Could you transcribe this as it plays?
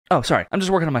Oh, sorry, I'm just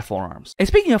working on my forearms. And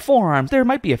speaking of forearms, there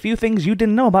might be a few things you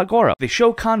didn't know about Goro. The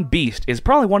Shokan Beast is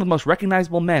probably one of the most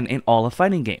recognizable men in all of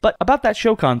fighting games. But about that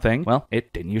Shokan thing, well,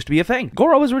 it didn't used to be a thing.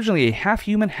 Goro was originally a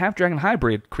half-human, half-dragon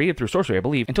hybrid created through sorcery, I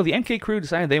believe, until the MK crew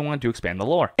decided they wanted to expand the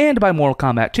lore. And by Mortal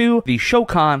Kombat 2, the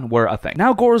Shokan were a thing.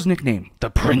 Now Goro's nickname, the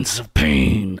Prince of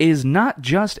Pain, is not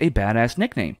just a badass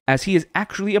nickname, as he is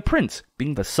actually a prince,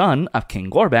 being the son of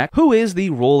King Gorbak, who is the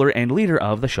ruler and leader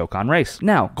of the Shokan race.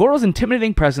 Now, Goro's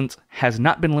intimidating presence has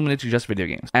not been limited to just video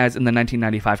games, as in the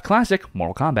 1995 classic,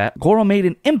 Mortal Kombat, Goro made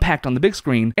an impact on the big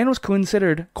screen and was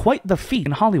considered quite the feat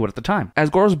in Hollywood at the time,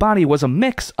 as Goro's body was a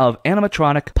mix of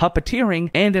animatronic, puppeteering,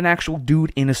 and an actual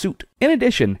dude in a suit. In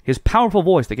addition, his powerful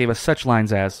voice that gave us such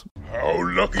lines as, "How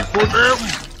lucky for them,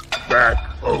 back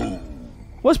home,"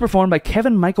 was performed by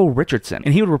Kevin Michael Richardson,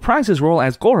 and he would reprise his role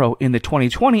as Goro in the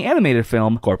 2020 animated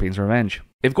film Scorpion's Revenge.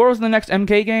 If Goro's in the next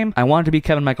MK game, I want it to be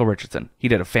Kevin Michael Richardson. He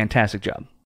did a fantastic job.